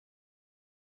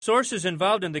Sources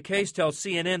involved in the case tell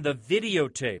CNN the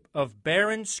videotape of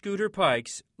Baron Scooter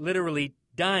Pikes literally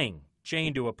dying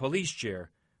chained to a police chair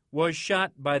was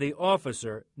shot by the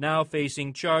officer now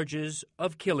facing charges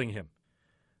of killing him.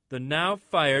 The now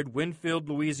fired Winfield,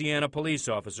 Louisiana police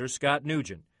officer, Scott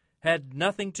Nugent, had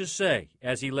nothing to say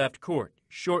as he left court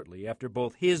shortly after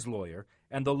both his lawyer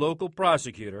and the local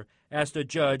prosecutor asked a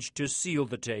judge to seal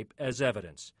the tape as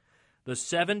evidence. The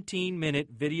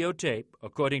 17-minute videotape,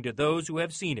 according to those who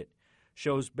have seen it,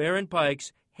 shows Baron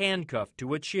Pikes handcuffed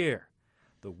to a chair.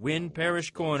 The Wynn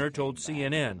Parish coroner told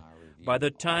CNN by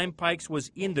the time Pikes was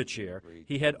in the chair,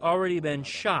 he had already been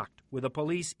shocked with a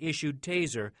police-issued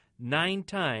taser 9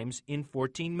 times in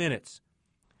 14 minutes.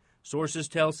 Sources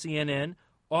tell CNN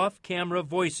off-camera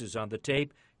voices on the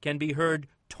tape can be heard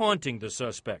taunting the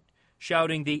suspect,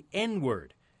 shouting the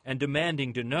N-word, and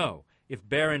demanding to know if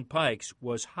Baron Pikes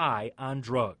was high on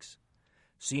drugs.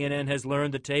 CNN has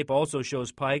learned the tape also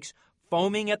shows Pikes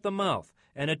foaming at the mouth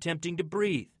and attempting to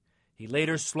breathe. He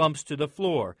later slumps to the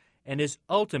floor and is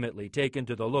ultimately taken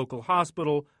to the local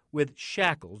hospital with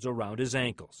shackles around his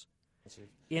ankles.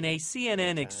 In a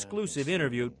CNN exclusive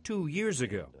interview 2 years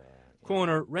ago,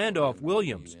 Coroner Randolph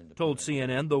Williams told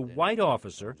CNN the white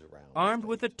officer, armed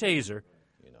with a taser,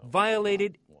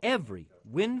 violated every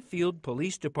Winfield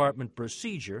Police Department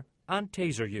procedure on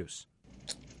taser use.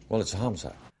 Well, it's a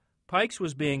homicide. Pikes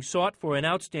was being sought for an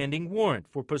outstanding warrant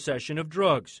for possession of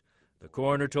drugs. The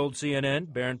coroner told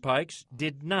CNN Baron Pikes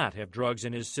did not have drugs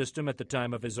in his system at the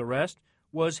time of his arrest,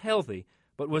 was healthy,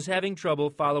 but was having trouble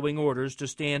following orders to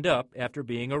stand up after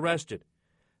being arrested.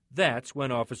 That's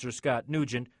when Officer Scott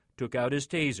Nugent took out his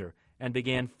taser and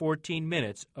began 14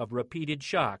 minutes of repeated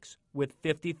shocks with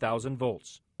 50,000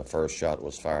 volts. The first shot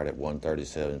was fired at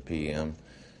 1:37 p.m.,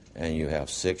 and you have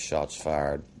 6 shots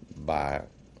fired by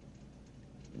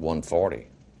 1:40.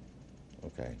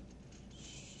 Okay.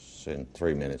 So in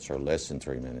 3 minutes, or less than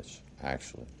 3 minutes,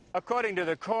 actually. According to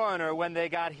the coroner, when they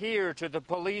got here to the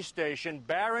police station,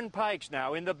 Baron Pikes,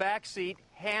 now in the back seat,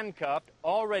 handcuffed,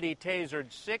 already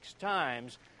tasered 6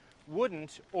 times,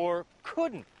 wouldn't or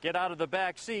couldn't get out of the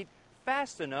back seat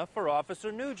fast enough for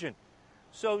Officer Nugent.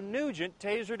 So Nugent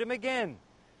tasered him again.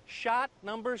 Shot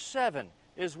number 7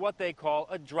 is what they call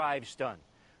a drive stun.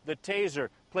 The taser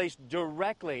placed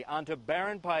directly onto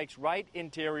Baron Pikes' right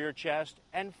interior chest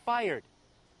and fired.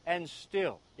 And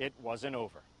still, it wasn't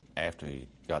over. After he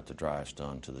got the drive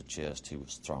stun to the chest, he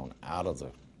was thrown out of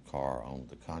the car on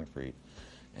the concrete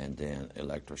and then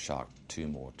electroshocked 2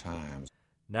 more times.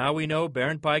 Now we know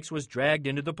Baron Pikes was dragged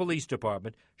into the police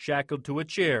department, shackled to a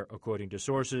chair, according to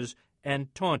sources,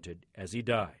 and taunted as he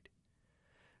died.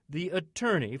 The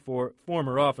attorney for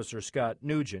former Officer Scott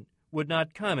Nugent would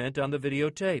not comment on the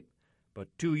videotape, but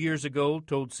 2 years ago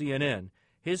told CNN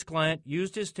his client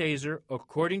used his taser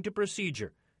according to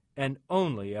procedure and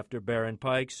only after Baron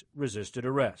Pikes resisted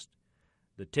arrest.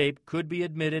 The tape could be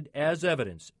admitted as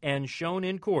evidence and shown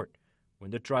in court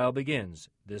when the trial begins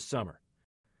this summer.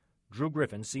 Drew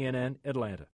Griffin, CNN,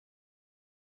 Atlanta.